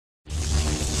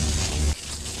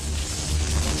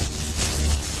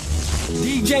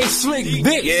DJ Slick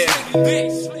Vic. Yeah.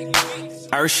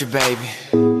 Usher, baby.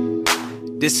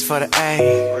 This is for the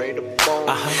A.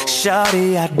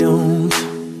 Shawty, I don't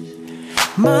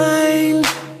mind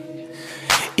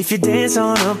if you dance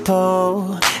on a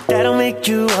pole. That'll make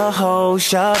you a hoe.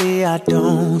 Shawty, I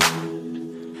don't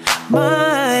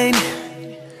mind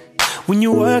when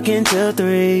you work until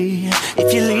 3.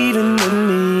 If you're leaving with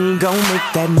me, gon'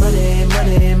 make that money,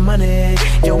 money, money.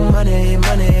 Your money,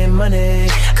 money, money.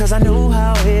 Cause I know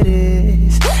how it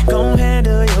is. Gon'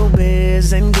 handle your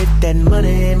biz and get that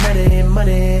money, money,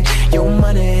 money. Your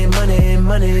money, money,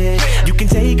 money. You can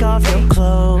take off your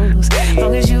clothes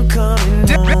long as you coming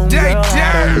home, girl.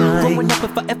 Growing up,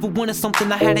 if I ever wanted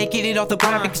something, I had to get it off the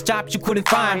ground because jobs you couldn't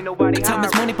find. Time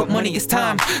is money, but money is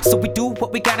time. So we do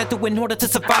what we gotta do in order to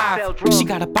survive. She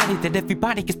got a body that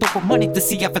everybody can throw money to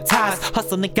see advertised.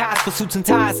 Hustling guys for suits and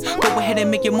ties. Go ahead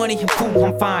and make your money, I'm cool,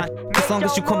 I'm fine. As long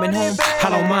as you coming home, I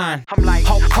don't mind. I'm like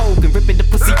Hulk Hogan, ripping the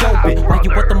pussy open. While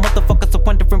you other motherfuckers are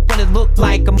wondering what it look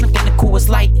like. I'm drinking the coolest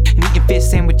light and eating fish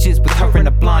sandwiches with her and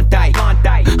a blonde dyke.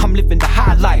 I'm living the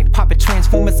high life, popping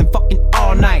Transformers and fucking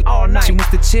all night. She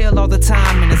wants to chill all the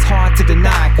time and it's hard to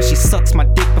deny, cause she sucks my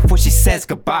dick before she says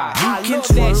goodbye. You can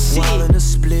twerk while in a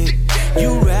split.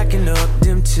 You racking up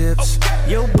them tips.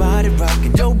 Your body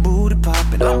rocking, your booty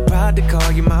popping. I'm proud to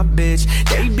call you my bitch.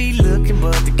 They be looking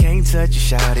but they can't touch you,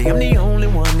 shawty. I'm the only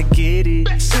one to get it.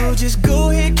 So just go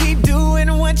ahead, keep doing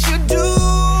what you doing.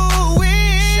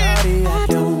 Shawty, I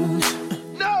don't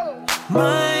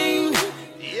mind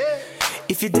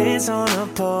if you dance on a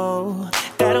pole.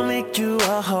 That'll make you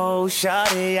a hoe.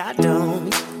 Shawty, I don't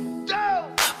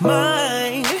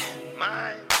mind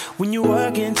when you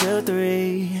work until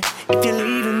 3. If you're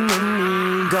leaving with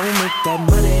me, gon' make that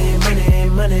money, money,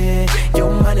 money.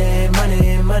 Your money,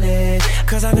 money, money.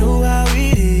 Cause I know how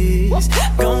it is.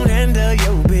 Gon' handle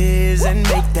your biz and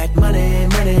make that money,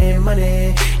 money,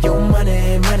 money. Your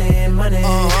money, money, money.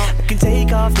 I can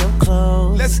take off your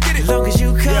clothes. Let's get it. As long as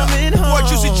you coming home. Boy,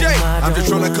 Juicy J. I'm just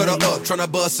tryna cut her up,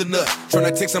 tryna bust a nut.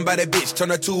 Tryna take somebody bitch, turn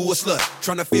her to a slut.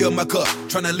 Tryna fill my cup,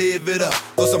 tryna live it up.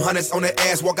 Throw some hundreds on that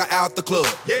ass, walk her out the club.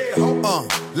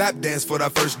 Lap dance for the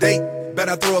first date.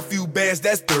 Better throw a few bands,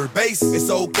 that's third base. It's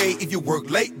okay if you work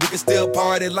late. We can still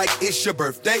party like it's your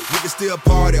birthday. We can still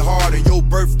party hard in your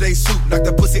birthday suit. Knock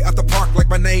the pussy out the park like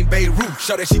my name Beirut.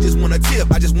 Shout that she just wanna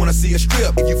tip, I just wanna see a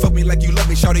strip. If you fuck me like you love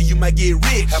me, shout that you might get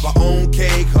rich. Have her own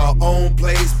cake, her own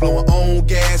place. Blow her own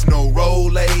gas, no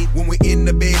roll-ay. When we in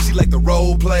the bed, she like the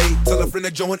role play. Tell her friend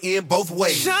to join in both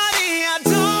ways. Shawty, I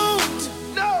don't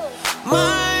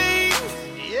mind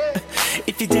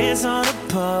if you dance on a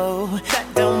pole. That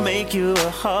don't make you a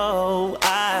hoe.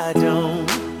 I don't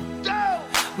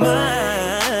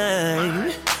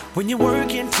mind when you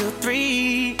work until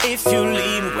 3. If you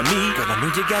leave with me, girl, I know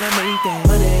you gotta make that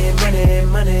money, money,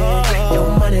 money. Your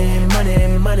money,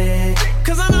 money, money.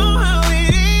 Cause I know how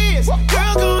it is.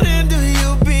 Girl, go and do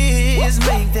your biz.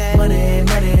 Make that money,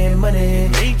 money, money.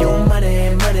 Make your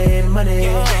money, money, money.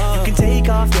 You can take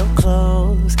off your clothes